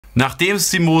Nachdem es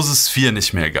die Moze 4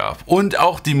 nicht mehr gab und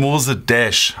auch die Moze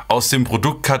Dash aus dem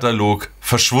Produktkatalog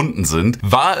verschwunden sind,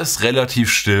 war es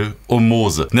relativ still um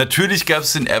Moze. Natürlich gab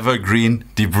es den Evergreen,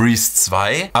 die Breeze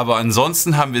 2, aber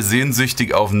ansonsten haben wir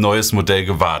sehnsüchtig auf ein neues Modell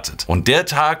gewartet. Und der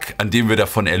Tag, an dem wir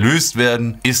davon erlöst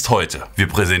werden, ist heute. Wir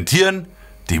präsentieren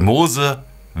die Moze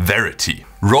Varity.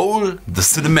 Roll the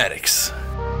Cinematics.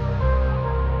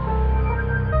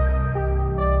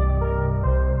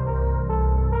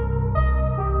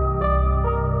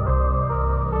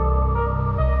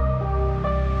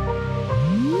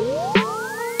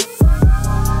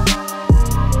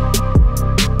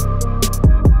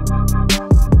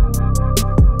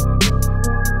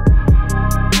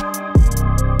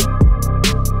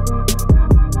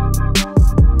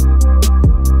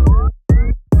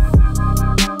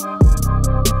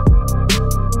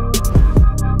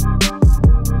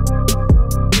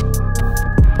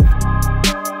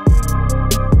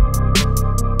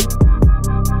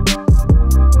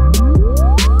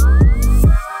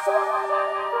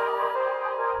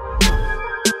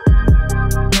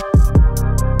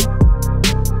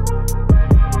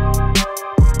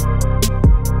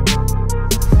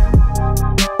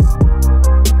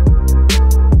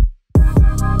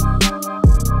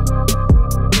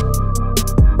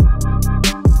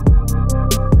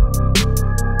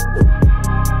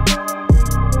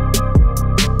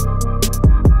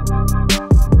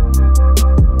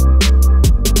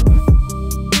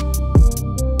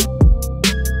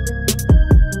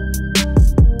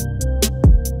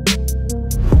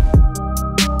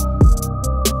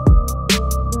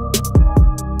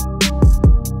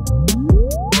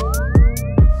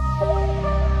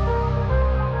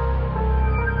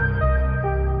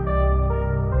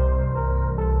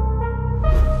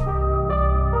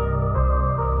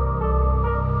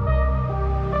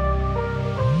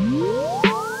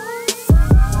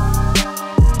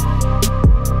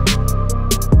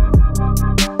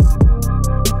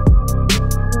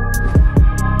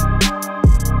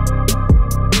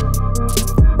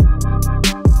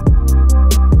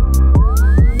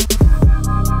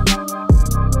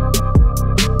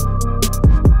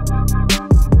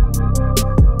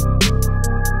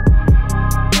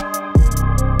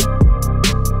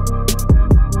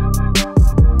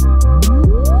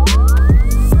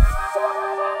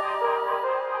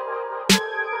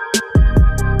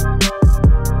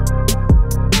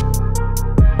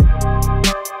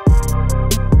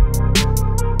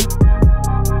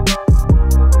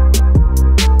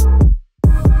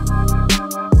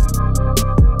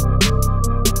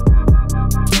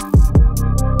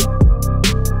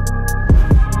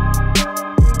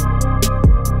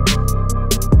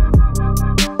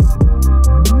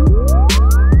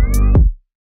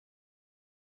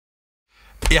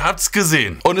 Ihr habt's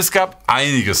gesehen und es gab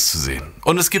einiges zu sehen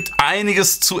und es gibt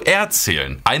einiges zu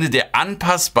erzählen. Eine der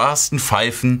anpassbarsten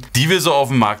Pfeifen, die wir so auf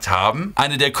dem Markt haben.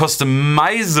 Eine der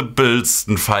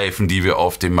customizablesten Pfeifen, die wir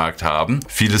auf dem Markt haben.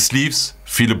 Viele Sleeves,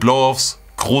 viele Blow-Offs,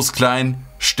 groß, klein,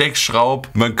 Steckschraub.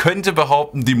 Man könnte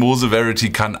behaupten, die Moze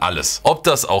Varity kann alles. Ob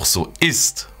das auch so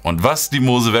ist und was die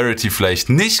Moze Varity vielleicht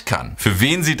nicht kann, für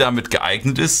wen sie damit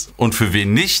geeignet ist und für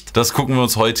wen nicht, das gucken wir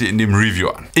uns heute in dem Review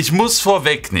an. Ich muss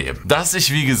vorwegnehmen, dass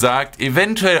ich wie gesagt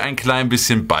eventuell ein klein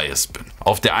bisschen biased bin.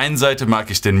 Auf der einen Seite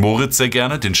mag ich den Moritz sehr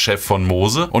gerne, den Chef von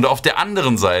Moze, und auf der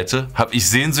anderen Seite habe ich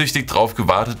sehnsüchtig drauf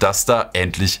gewartet, dass da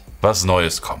endlich was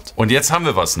Neues kommt. Und jetzt haben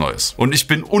wir was Neues. Und ich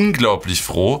bin unglaublich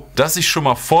froh, dass ich schon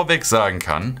mal vorweg sagen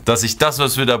kann, dass ich das,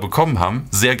 was wir da bekommen haben,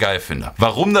 sehr geil finde.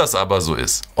 Warum das aber so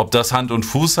ist, ob das Hand und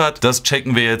Fuß hat, das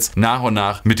checken wir jetzt nach und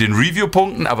nach mit den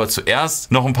Review-Punkten, aber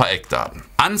zuerst noch ein paar Eckdaten.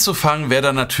 Anzufangen wäre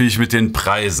dann natürlich mit den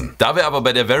Preisen. Da wir aber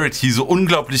bei der Varity so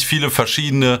unglaublich viele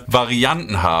verschiedene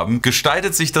Varianten haben,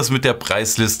 gestaltet sich das mit der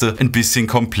Preisliste ein bisschen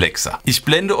komplexer. Ich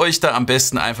blende euch da am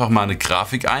besten einfach mal eine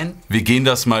Grafik ein. Wir gehen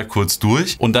das mal kurz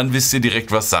durch und dann wisst ihr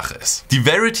direkt, was Sache ist. Die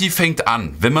Varity fängt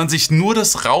an, wenn man sich nur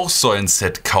das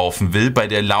Rauchsäulen-Set kaufen will, bei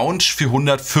der Lounge für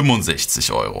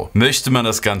 165 €. Möchte man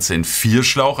das Ganze in 4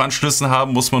 Schlauchanschlüssen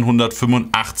haben, muss man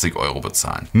 185 €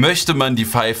 bezahlen. Möchte man die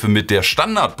Pfeife mit der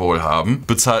Standard Bowl haben,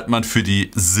 bezahlt man für die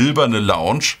silberne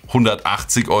Lounge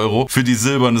 180 €, für die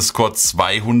silberne Squad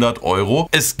 200 €.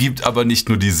 Es gibt aber nicht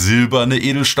nur die silberne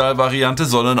Edelstahl-Variante,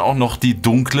 sondern auch noch die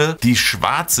dunkle, die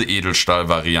schwarze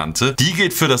Edelstahl-Variante. Die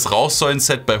geht für das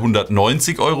Rauchsäulen-Set bei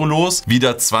 190 € los,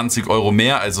 wieder 20 €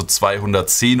 mehr, also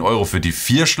 210 € für die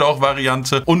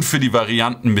 4-Schlauch-Variante und für die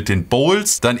Varianten mit den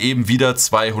Bowls dann eben wieder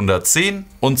 210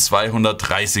 und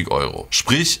 230 €.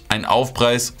 Sprich, ein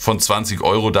Aufpreis von 20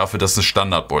 € dafür, dass eine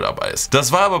Standard Bowl dabei ist.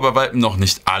 Das war aber bei weitem noch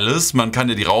nicht alles. Man kann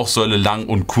ja die Rauchsäule lang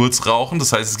und kurz rauchen.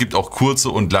 Das heißt, es gibt auch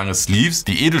kurze und lange Sleeves.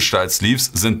 Die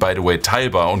Edelstahl-Sleeves sind by the way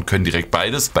teilbar und können direkt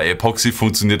beides. Bei Epoxy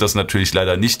funktioniert das natürlich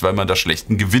leider nicht, weil man da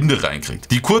schlechten Gewinde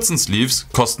reinkriegt. Die kurzen Sleeves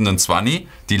kosten einen 20,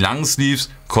 die langen Sleeves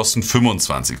kosten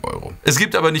 25 Euro. Es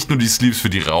gibt aber nicht nur die Sleeves für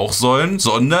die Rauchsäulen,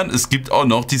 sondern es gibt auch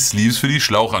noch die Sleeves für die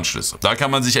Schlauchanschlüsse. Da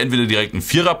kann man sich entweder direkt einen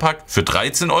 4er-Pack für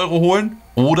 13 Euro holen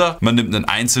oder man nimmt einen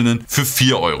einzelnen für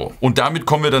 4 Euro. Und damit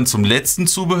kommen wir dann zum letzten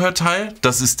Zubehörteil.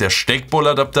 Das ist der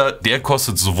Steckbolladapter. Der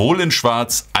kostet sowohl in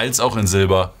Schwarz als auch in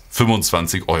Silber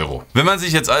 25 Euro. Wenn man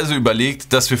sich jetzt also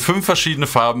überlegt, dass wir 5 verschiedene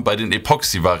Farben bei den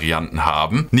Epoxy-Varianten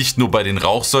haben, nicht nur bei den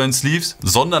Rauchsäulen-Sleeves,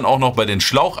 sondern auch noch bei den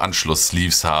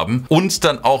Schlauchanschluss-Sleeves haben und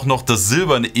dann auch noch das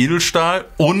silberne Edelstahl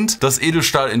und das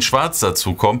Edelstahl in Schwarz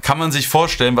dazu kommt, kann man sich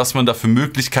vorstellen, was man da für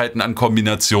Möglichkeiten an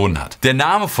Kombinationen hat. Der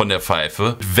Name von der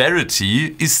Pfeife,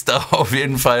 Varity, ist da auf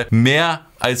jeden Fall mehr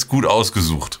als gut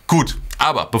ausgesucht. Gut.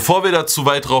 Aber bevor wir da zu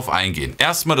weit drauf eingehen,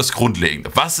 erstmal das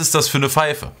Grundlegende. Was ist das für eine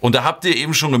Pfeife? Und da habt ihr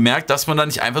eben schon gemerkt, dass man da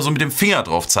nicht einfach so mit dem Finger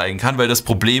drauf zeigen kann, weil das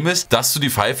Problem ist, dass du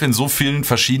die Pfeife in so vielen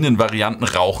verschiedenen Varianten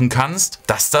rauchen kannst,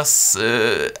 dass das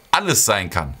alles sein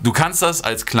kann. Du kannst das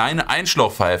als kleine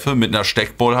Einschlauchpfeife mit einer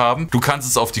Steckbowl haben. Du kannst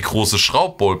es auf die große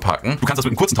Schraubbowl packen. Du kannst das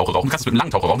mit einem kurzen Taucher rauchen. Du kannst es mit einem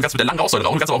langen Taucher rauchen. Du kannst es mit der langen Rauchsäule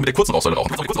rauchen. Du kannst es auch mit der kurzen Rauchsäule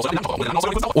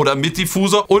rauchen. Oder mit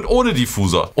Diffusor und ohne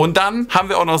Diffusor. Und dann haben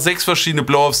wir auch noch 6 verschiedene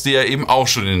Blow-Offs, die ihr eben auch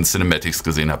schon in den Cinematics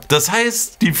gesehen habt. Das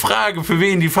heißt, die Frage, für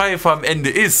wen die Pfeife am Ende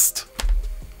ist,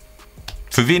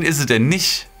 für wen ist es denn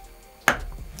nicht?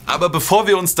 Aber bevor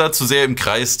wir uns da zu sehr im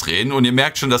Kreis drehen, und ihr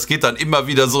merkt schon, das geht dann immer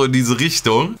wieder so in diese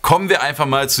Richtung, kommen wir einfach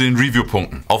mal zu den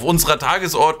Review-Punkten. Auf unserer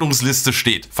Tagesordnungsliste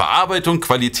steht Verarbeitung,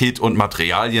 Qualität und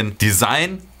Materialien,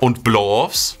 Design und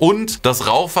Blow-Offs und das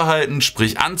Rauchverhalten,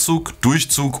 sprich Anzug,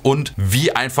 Durchzug und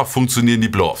wie einfach funktionieren die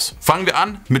Blow-Offs. Fangen wir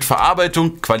an mit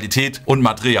Verarbeitung, Qualität und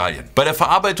Materialien. Bei der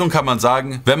Verarbeitung kann man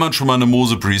sagen, wenn man schon mal eine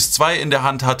Moze Breeze 2 in der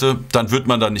Hand hatte, dann wird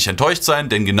man da nicht enttäuscht sein,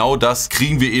 denn genau das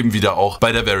kriegen wir eben wieder auch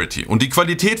bei der Varity. Und die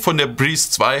Qualität von der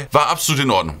Breeze 2 war absolut in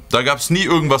Ordnung. Da gab es nie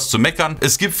irgendwas zu meckern.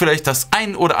 Es gibt vielleicht das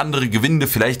ein oder andere Gewinde,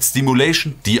 vielleicht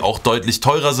Stimulation, die auch deutlich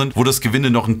teurer sind, wo das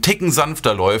Gewinde noch einen Ticken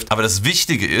sanfter läuft. Aber das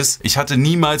Wichtige ist, ich hatte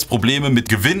niemals Probleme mit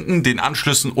Gewinden, den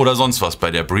Anschlüssen oder sonst was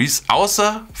bei der Breeze,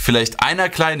 außer vielleicht einer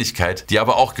Kleinigkeit, die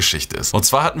aber auch Geschichte ist. Und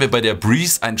zwar hatten wir bei der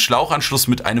Breeze einen Schlauchanschluss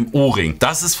mit einem O-Ring.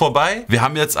 Das ist vorbei. Wir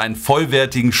haben jetzt einen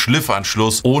vollwertigen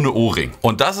Schliffanschluss ohne O-Ring.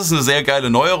 Und das ist eine sehr geile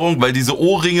Neuerung, weil diese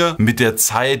O-Ringe mit der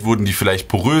Zeit wurden die vielleicht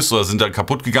porös oder sind dann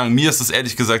kaputt gegangen. Mir ist das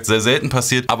ehrlich gesagt sehr selten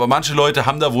passiert, aber manche Leute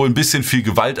haben da wohl ein bisschen viel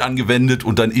Gewalt angewendet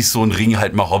und dann ist so ein Ring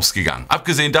halt mal hops gegangen.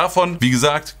 Abgesehen davon, wie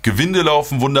gesagt, Gewinde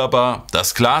laufen wunderbar,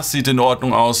 das Glas sieht in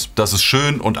Ordnung aus, das ist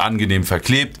schön und angenehm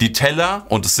verklebt. Die Teller,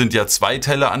 und es sind ja 2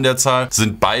 Teller an der Zahl,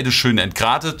 sind beide schön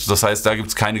entgratet. Das heißt, da gibt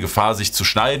es keine Gefahr, sich zu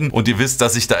schneiden. Und ihr wisst,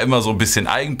 dass ich da immer so ein bisschen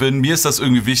eigen bin. Mir ist das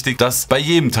irgendwie wichtig, dass bei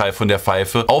jedem Teil von der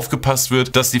Pfeife aufgepasst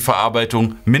wird, dass die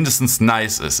Verarbeitung mindestens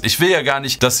nice ist. Ich will ja gar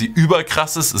nicht, dass sie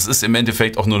überkrass ist. Es ist im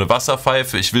Endeffekt auch nur eine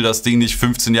Wasserpfeife. Ich will das Ding nicht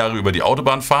 15 Jahre über die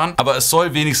Autobahn fahren. Aber es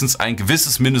soll wenigstens ein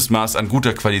gewisses Mindestmaß an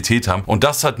guter Qualität haben. Und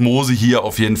das hat Moze hier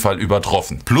auf jeden Fall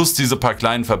übertroffen. Plus diese paar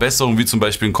kleinen Verbesserungen, wie zum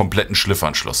Beispiel einen kompletten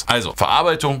Schliffanschluss. Also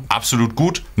Verarbeitung absolut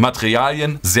gut,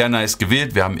 Materialien sehr nice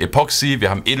gewählt. Wir haben Epoxy, wir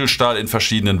haben Edelstahl in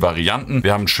verschiedenen Varianten,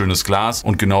 wir haben ein schönes Glas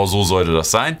und genau so sollte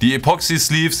das sein. Die Epoxy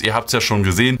Sleeves, ihr habt es ja schon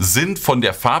gesehen, sind von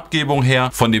der Farbgebung her,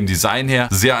 von dem Design her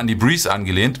sehr an die Breeze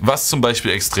angelehnt, was zum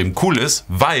Beispiel extrem cool ist,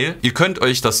 weil ihr könnt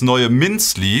euch das neue Mint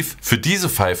Sleeve für diese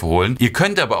Pfeife holen. Ihr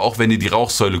könnt aber auch, wenn ihr die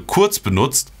Rauchsäule kurz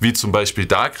benutzt, wie zum Beispiel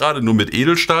da gerade nur mit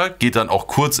Edelstahl, geht dann auch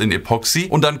kurz in Epoxy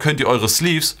und dann könnt ihr eure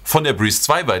Sleeves von der Breeze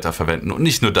 2 weiterverwenden. Und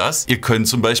nicht nur das, ihr könnt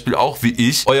zum Beispiel auch, wie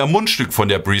ich, euer Mundstück von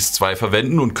der Breeze 2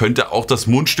 verwenden und könnt auch das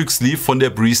Mundstück-Sleeve von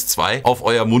der Breeze 2 auf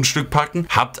euer Mundstück packen,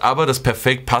 habt aber das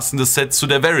perfekt passende Set zu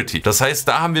der Varity. Das heißt,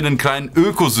 da haben wir einen kleinen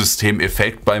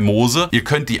Ökosystem-Effekt bei Moze. Ihr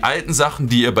könnt die alten Sachen,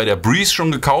 die ihr bei der Breeze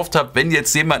schon gekauft habt, wenn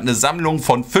jetzt jemand eine Sammlung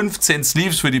von 15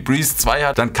 Sleeves für die Breeze 2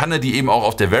 hat, dann kann er die eben auch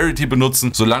auf der Varity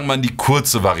benutzen, solange man die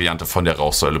kurze Variante von der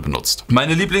Rauchsäule benutzt.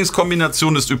 Meine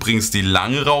Lieblingskombination ist übrigens die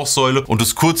lange Rauchsäule und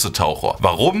das kurze Tauchrohr.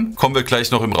 Warum? Kommen wir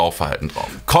gleich noch im Rauchverhalten drauf.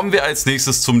 Kommen wir als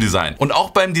nächstes zum Design. Und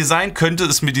auch beim Design könnte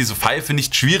es mir diese Pfeife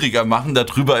nicht schwieriger machen,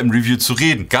 darüber im Review zu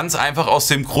reden. Ganz einfach aus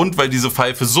dem Grund, weil diese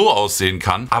Pfeife so aussehen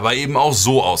kann, aber eben auch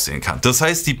so aussehen kann. Das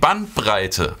heißt, die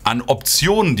Bandbreite an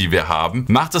Optionen, die wir haben,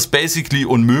 macht es basically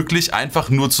unmöglich, einfach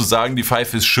nur zu sagen, die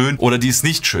Pfeife ist schön oder die ist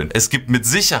nicht schön. Es gibt mit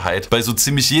Sicherheit bei so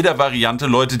ziemlich jeder Variante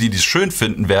Leute, die es schön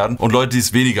finden werden und Leute, die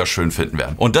es weniger schön finden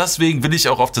werden. Und deswegen will ich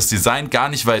auch auf das Design gar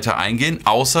nicht weiter eingehen,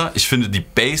 außer ich finde die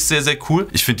Base sehr, sehr cool.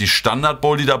 Ich finde die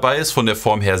Standard-Bowl, die dabei ist, von der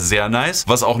Form her sehr nice.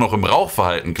 Was auch noch im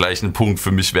Rauchverhalten gleich ein Punkt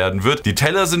für mich werden wird. Die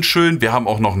Teller sind schön. Wir haben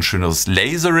auch noch ein schöneres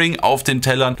Lasering auf den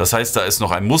Tellern. Das heißt, da ist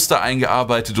noch ein Muster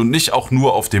eingearbeitet und nicht auch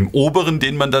nur auf dem oberen,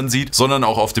 den man dann sieht, sondern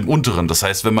auch auf dem unteren. Das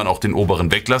heißt, wenn man auch den oberen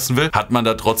weglassen will, hat man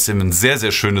da trotzdem ein sehr,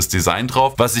 sehr schönes Design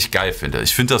drauf, was ich geil finde.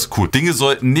 Ich finde das cool. Dinge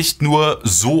sollten nicht nur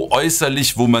so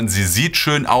äußerlich, wo man sie sieht,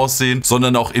 schön aussehen,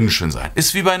 sondern auch innen schön sein.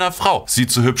 Ist wie bei einer Frau.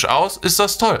 Sieht so hübsch aus, ist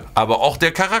das toll. Aber auch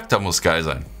der Charakter muss geil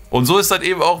sein. Und so ist das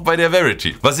eben auch bei der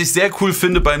Varity. Was ich sehr cool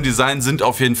finde beim Design sind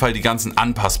auf jeden Fall die ganzen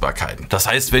Anpassbarkeiten. Das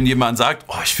heißt, wenn jemand sagt,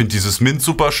 oh, ich finde dieses Mint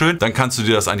super schön, dann kannst du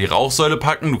dir das an die Rauchsäule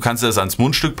packen, du kannst dir das ans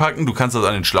Mundstück packen, du kannst das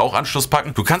an den Schlauchanschluss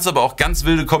packen. Du kannst aber auch ganz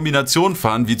wilde Kombinationen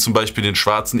fahren, wie zum Beispiel den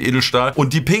schwarzen Edelstahl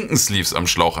und die pinken Sleeves am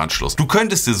Schlauchanschluss. Du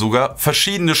könntest dir sogar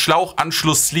verschiedene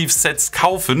Schlauchanschluss-Sleeve-Sets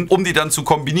kaufen, um die dann zu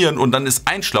kombinieren, und dann ist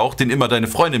ein Schlauch, den immer deine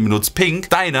Freundin benutzt, pink,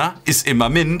 deiner ist immer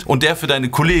mint und der für deine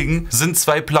Kollegen sind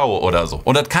zwei blaue oder so.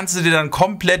 Und das kannst du dir dann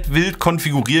komplett wild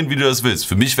konfigurieren, wie du das willst.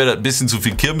 Für mich wäre das ein bisschen zu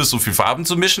viel Kirmes, so viel Farben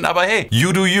zu mischen, aber hey,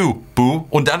 you do you, boo.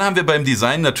 Und dann haben wir beim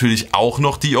Design natürlich auch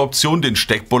noch die Option, den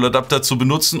Steckbowl-Adapter zu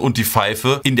benutzen und die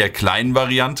Pfeife in der kleinen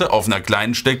Variante auf einer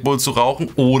kleinen Steckbowl zu rauchen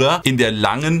oder in der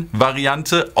langen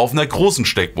Variante auf einer großen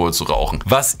Steckbowl zu rauchen.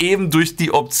 Was eben durch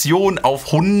die Option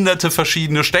auf hunderte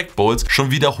verschiedene Steckbowls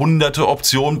schon wieder hunderte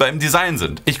Optionen beim Design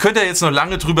sind. Ich könnte ja jetzt noch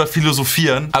lange drüber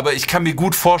philosophieren, aber ich kann mir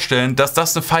gut vorstellen, dass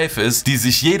das eine Pfeife ist, die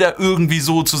sich jeder irgendwie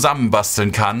so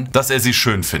zusammenbasteln kann, dass er sie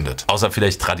schön findet. Außer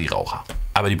vielleicht Tradi-Raucher.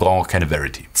 Aber die brauchen auch keine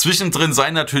Varity. Zwischendrin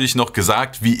sei natürlich noch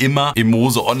gesagt, wie immer im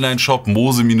Moze Online-Shop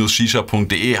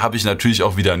moze-shisha.de habe ich natürlich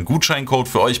auch wieder einen Gutscheincode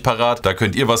für euch parat. Da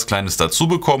könnt ihr was Kleines dazu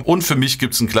bekommen und für mich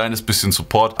gibt es ein kleines bisschen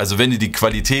Support. Also wenn ihr die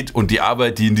Qualität und die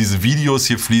Arbeit, die in diese Videos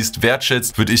hier fließt,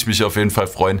 wertschätzt, würde ich mich auf jeden Fall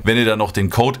freuen, wenn ihr dann noch den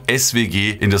Code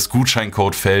SWG in das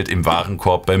Gutscheincodefeld im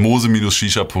Warenkorb bei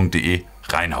moze-shisha.de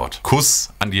reinhaut. Kuss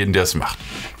an jeden, der es macht.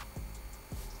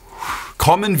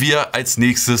 Kommen wir als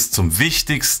nächstes zum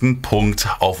wichtigsten Punkt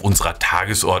auf unserer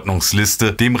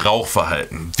Tagesordnungsliste, dem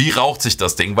Rauchverhalten. Wie raucht sich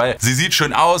das Ding? Weil sie sieht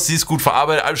schön aus, sie ist gut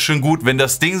verarbeitet, alles schön gut. Wenn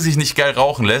das Ding sich nicht geil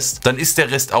rauchen lässt, dann ist der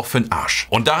Rest auch für den Arsch.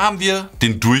 Und da haben wir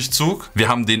den Durchzug, wir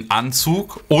haben den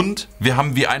Anzug und wir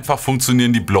haben, wie einfach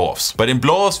funktionieren die Blow-Offs. Bei den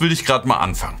Blow-Offs will ich gerade mal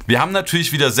anfangen. Wir haben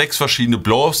natürlich wieder 6 verschiedene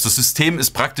Blow-Offs. Das System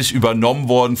ist praktisch übernommen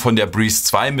worden von der Breeze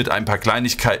 2 mit ein paar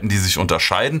Kleinigkeiten, die sich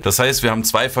unterscheiden. Das heißt, wir haben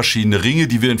 2 verschiedene Ringe,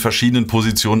 die wir in verschiedenen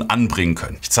Positionen anbringen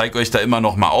können. Ich zeige euch da immer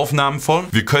noch mal Aufnahmen von.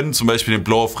 Wir können zum Beispiel den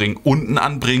Blow-Off-Ring unten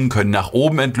anbringen, können nach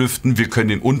oben entlüften, wir können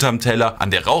den unterm Teller an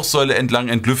der Rauchsäule entlang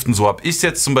entlüften. So habe ich es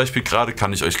jetzt zum Beispiel gerade,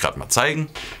 kann ich euch gerade mal zeigen.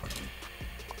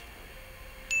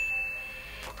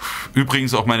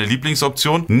 Übrigens auch meine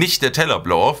Lieblingsoption, nicht der Teller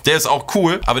Blow-Off. Der ist auch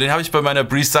cool, aber den habe ich bei meiner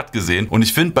Breeze satt gesehen. Und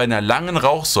ich finde, bei einer langen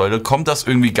Rauchsäule kommt das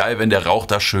irgendwie geil, wenn der Rauch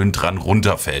da schön dran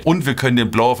runterfällt. Und wir können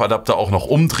den Blow-Off-Adapter auch noch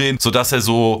umdrehen, sodass er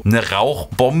so eine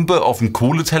Rauchbombe auf dem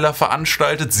Kohleteller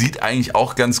veranstaltet. Sieht eigentlich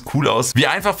auch ganz cool aus. Wie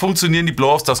einfach funktionieren die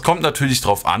Blow-Offs, das kommt natürlich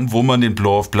drauf an, wo man den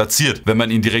Blow-Off platziert. Wenn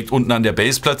man ihn direkt unten an der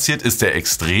Base platziert, ist er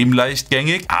extrem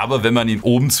leichtgängig. Aber wenn man ihn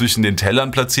oben zwischen den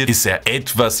Tellern platziert, ist er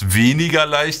etwas weniger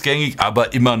leichtgängig,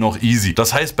 aber immer noch easy.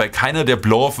 Das heißt, bei keiner der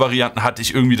Blow-Off-Varianten hatte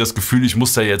ich irgendwie das Gefühl, ich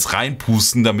muss da jetzt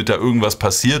reinpusten, damit da irgendwas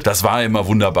passiert. Das war immer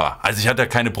wunderbar. Also ich hatte da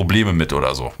keine Probleme mit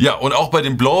oder so. Ja, und auch bei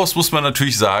den Blow-Offs muss man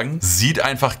natürlich sagen, sieht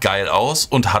einfach geil aus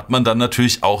und hat man dann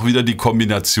natürlich auch wieder die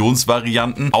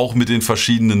Kombinationsvarianten, auch mit den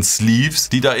verschiedenen Sleeves,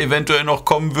 die da eventuell noch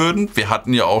kommen würden. Wir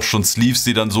hatten ja auch schon Sleeves,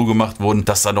 die dann so gemacht wurden,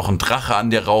 dass da noch ein Drache an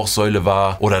der Rauchsäule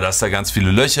war oder dass da ganz viele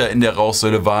Löcher in der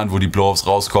Rauchsäule waren, wo die Blow-Offs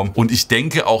rauskommen. Und ich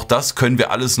denke, auch das können wir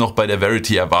alles noch bei der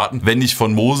Varity erwarten. Wenn nicht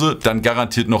von Moze, dann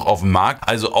garantiert noch auf dem Markt.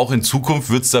 Also auch in Zukunft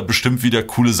wird es da bestimmt wieder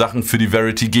coole Sachen für die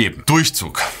Varity geben.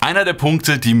 Durchzug. Einer der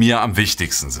Punkte, die mir am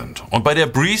wichtigsten sind. Und bei der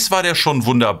Breeze war der schon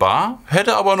wunderbar,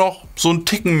 hätte aber noch so ein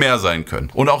Ticken mehr sein können.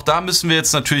 Und auch da müssen wir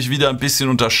jetzt natürlich wieder ein bisschen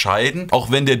unterscheiden.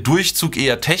 Auch wenn der Durchzug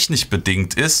eher technisch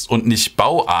bedingt ist und nicht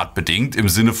bauartbedingt, im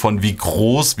Sinne von wie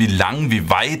groß, wie lang, wie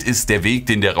weit ist der Weg,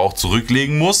 den der Rauch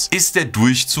zurücklegen muss, ist der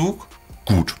Durchzug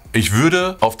gut. Ich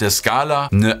würde auf der Skala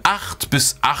eine 8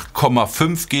 bis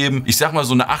 8,5 geben. Ich sag mal,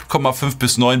 so eine 8,5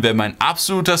 bis 9 wäre mein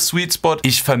absoluter Sweet Spot.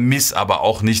 Ich vermisse aber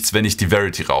auch nichts, wenn ich die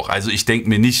Varity rauche. Also ich denke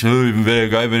mir nicht, wäre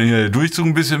geil, wenn der Durchzug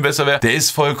ein bisschen besser wäre. Der ist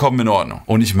vollkommen in Ordnung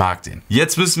und ich mag den.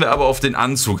 Jetzt müssen wir aber auf den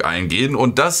Anzug eingehen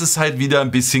und das ist halt wieder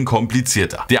ein bisschen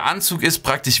komplizierter. Der Anzug ist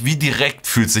praktisch, wie direkt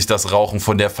fühlt sich das Rauchen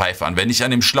von der Pfeife an. Wenn ich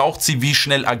an dem Schlauch ziehe, wie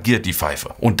schnell agiert die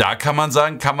Pfeife? Und da kann man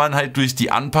sagen, kann man halt durch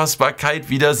die Anpassbarkeit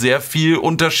wieder sehr viel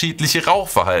unterschiedlich unterschiedliche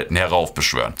Rauchverhalten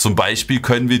heraufbeschwören. Zum Beispiel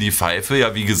können wir die Pfeife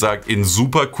ja wie gesagt in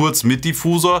super kurz mit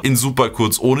Diffusor, in super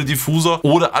kurz ohne Diffusor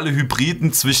oder alle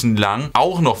Hybriden zwischen lang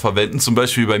auch noch verwenden. Zum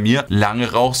Beispiel bei mir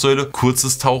lange Rauchsäule,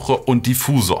 kurzes Taucher und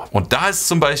Diffusor. Und da ist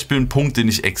zum Beispiel ein Punkt, den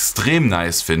ich extrem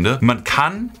nice finde. Man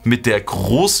kann mit der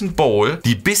großen Bowl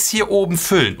die bis hier oben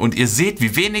füllen und ihr seht,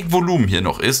 wie wenig Volumen hier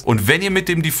noch ist. Und wenn ihr mit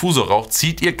dem Diffusor raucht,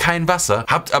 zieht ihr kein Wasser,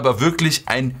 habt aber wirklich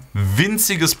ein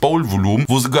winziges Bowlvolumen,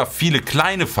 wo sogar viele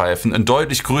kleine Pfeifen ein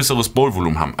deutlich größeres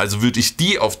Bowlvolumen haben. Also würde ich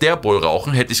die auf der Bowl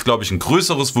rauchen, hätte ich glaube ich ein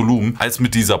größeres Volumen als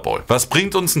mit dieser Bowl. Was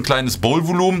bringt uns ein kleines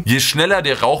Bowlvolumen? Je schneller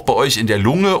der Rauch bei euch in der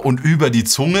Lunge und über die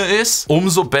Zunge ist,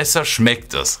 umso besser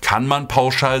schmeckt es. Kann man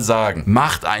pauschal sagen.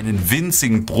 Macht einen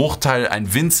winzigen Bruchteil,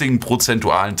 einen winzigen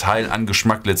prozentualen Teil an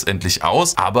Geschmack letztendlich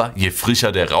aus, aber je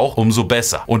frischer der Rauch, umso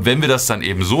besser. Und wenn wir das dann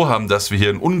eben so haben, dass wir hier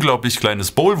ein unglaublich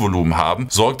kleines Bowlvolumen haben,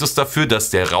 sorgt es dafür, dass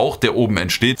der Rauch, der oben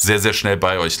entsteht, sehr, sehr schnell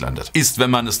bei euch landet. Ist,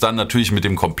 wenn man es dann natürlich mit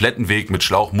dem kompletten Weg mit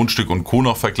Schlauch, Mundstück und Co.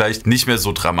 noch vergleicht, nicht mehr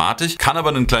so dramatisch, kann aber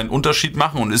einen kleinen Unterschied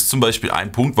machen und ist zum Beispiel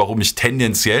ein Punkt, warum ich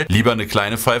tendenziell lieber eine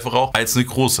kleine Pfeife rauche als eine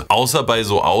große. Außer bei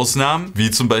so Ausnahmen,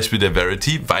 wie zum Beispiel der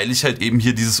Varity, weil ich halt eben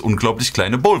hier dieses unglaublich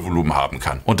kleine Bowlvolumen haben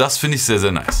kann. Und das finde ich sehr,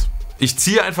 sehr nice. Ich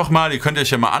ziehe einfach mal, ihr könnt euch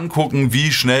ja mal angucken,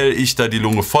 wie schnell ich da die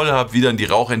Lunge voll habe, wie dann die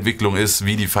Rauchentwicklung ist,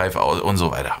 wie die Pfeife aus und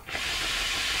so weiter.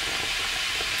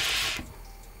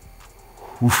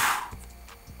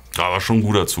 Aber schon ein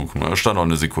guter Zug. Da stand noch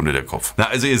eine Sekunde der Kopf. Na,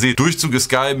 also ihr seht, Durchzug ist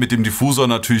geil, mit dem Diffusor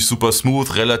natürlich super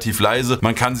smooth, relativ leise.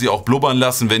 Man kann sie auch blubbern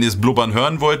lassen. Wenn ihr es blubbern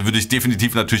hören wollt, würde ich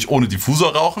definitiv natürlich ohne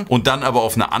Diffusor rauchen und dann aber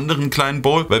auf einer anderen kleinen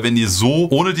Bowl, weil wenn ihr so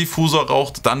ohne Diffusor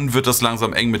raucht, dann wird das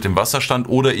langsam eng mit dem Wasserstand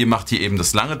oder ihr macht hier eben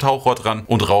das lange Tauchrohr dran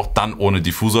und raucht dann ohne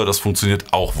Diffusor. Das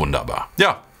funktioniert auch wunderbar.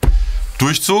 Ja.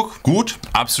 Durchzug, gut,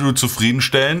 absolut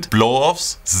zufriedenstellend.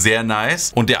 Blow-Offs, sehr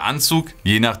nice. Und der Anzug,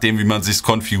 je nachdem wie man sich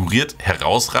konfiguriert,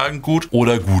 herausragend gut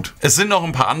oder gut. Es sind noch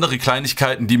ein paar andere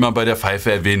Kleinigkeiten, die man bei der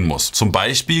Pfeife erwähnen muss. Zum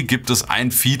Beispiel gibt es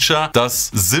ein Feature, das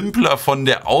simpler von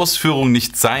der Ausführung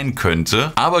nicht sein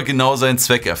könnte, aber genau seinen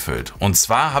Zweck erfüllt. Und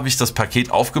zwar habe ich das Paket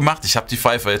aufgemacht. Ich habe die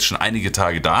Pfeife jetzt schon einige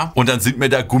Tage da und dann sind mir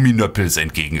da Gumminöppels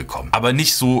entgegengekommen. Aber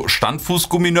nicht so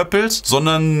Standfuß-Gumminöppels,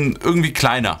 sondern irgendwie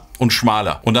kleiner und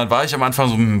schmaler. Und dann war ich am Anfang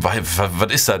so,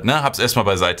 was ist das, ne? Hab's erstmal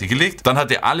beiseite gelegt. Dann hat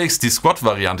der Alex die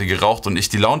Squat-Variante geraucht und ich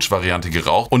die Lounge-Variante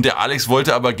geraucht. Und der Alex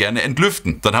wollte aber gerne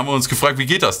entlüften. Dann haben wir uns gefragt, wie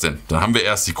geht das denn? Dann haben wir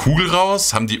erst die Kugel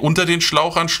raus, haben die unter den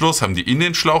Schlauchanschluss, haben die in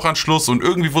den Schlauchanschluss und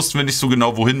irgendwie wussten wir nicht so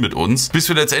genau, wohin mit uns. Bis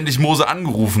wir letztendlich Moze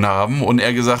angerufen haben und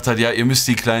er gesagt hat, ja, ihr müsst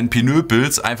die kleinen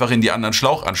Pinöpels einfach in die anderen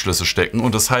Schlauchanschlüsse stecken.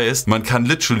 Und das heißt, man kann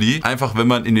literally einfach, wenn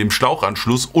man in dem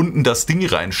Schlauchanschluss unten das Ding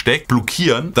reinsteckt,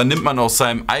 blockieren. Dann nimmt man aus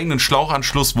seinem eigenen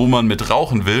Schlauchanschluss, wo man mit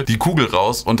rauchen will, die Kugel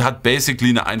raus und hat basically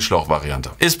eine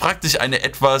Einschlauchvariante. Ist praktisch eine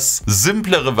etwas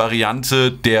simplere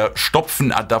Variante der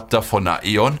Stopfenadapter von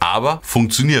Aeon, aber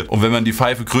funktioniert. Und wenn man die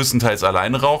Pfeife größtenteils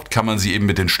alleine raucht, kann man sie eben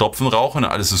mit den Stopfen rauchen,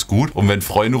 alles ist gut. Und wenn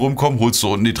Freunde rumkommen, holst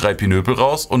du unten die 3 Pinöpel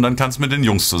raus und dann kannst du mit den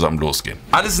Jungs zusammen losgehen.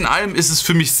 Alles in allem ist es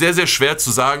für mich sehr, sehr schwer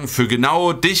zu sagen, für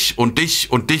genau dich und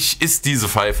dich und dich ist diese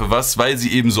Pfeife was, weil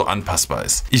sie eben so anpassbar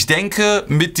ist. Ich denke,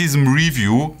 mit diesem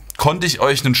Review konnte ich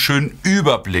euch einen schönen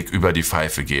Überblick über die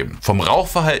Pfeife geben. Vom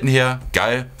Rauchverhalten her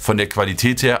geil, von der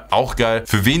Qualität her auch geil.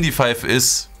 Für wen die Pfeife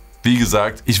ist, wie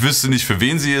gesagt, ich wüsste nicht, für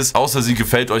wen sie ist, außer sie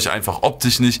gefällt euch einfach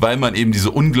optisch nicht, weil man eben diese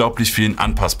unglaublich vielen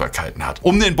Anpassbarkeiten hat.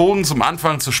 Um den Bogen zum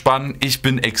Anfang zu spannen, ich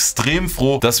bin extrem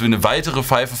froh, dass wir eine weitere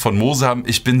Pfeife von Moze haben.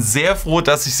 Ich bin sehr froh,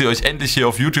 dass ich sie euch endlich hier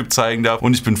auf YouTube zeigen darf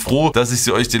und ich bin froh, dass ich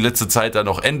sie euch die letzte Zeit dann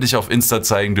auch endlich auf Insta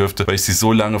zeigen dürfte, weil ich sie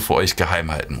so lange vor euch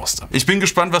geheim halten musste. Ich bin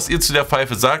gespannt, was ihr zu der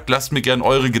Pfeife sagt. Lasst mir gerne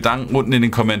eure Gedanken unten in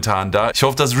den Kommentaren da. Ich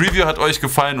hoffe, das Review hat euch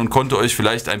gefallen und konnte euch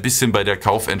vielleicht ein bisschen bei der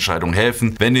Kaufentscheidung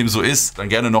helfen. Wenn dem so ist, dann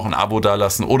gerne noch ein Abo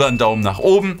dalassen oder einen Daumen nach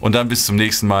oben und dann bis zum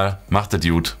nächsten Mal. Macht es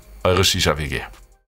gut, eure ShishaWG.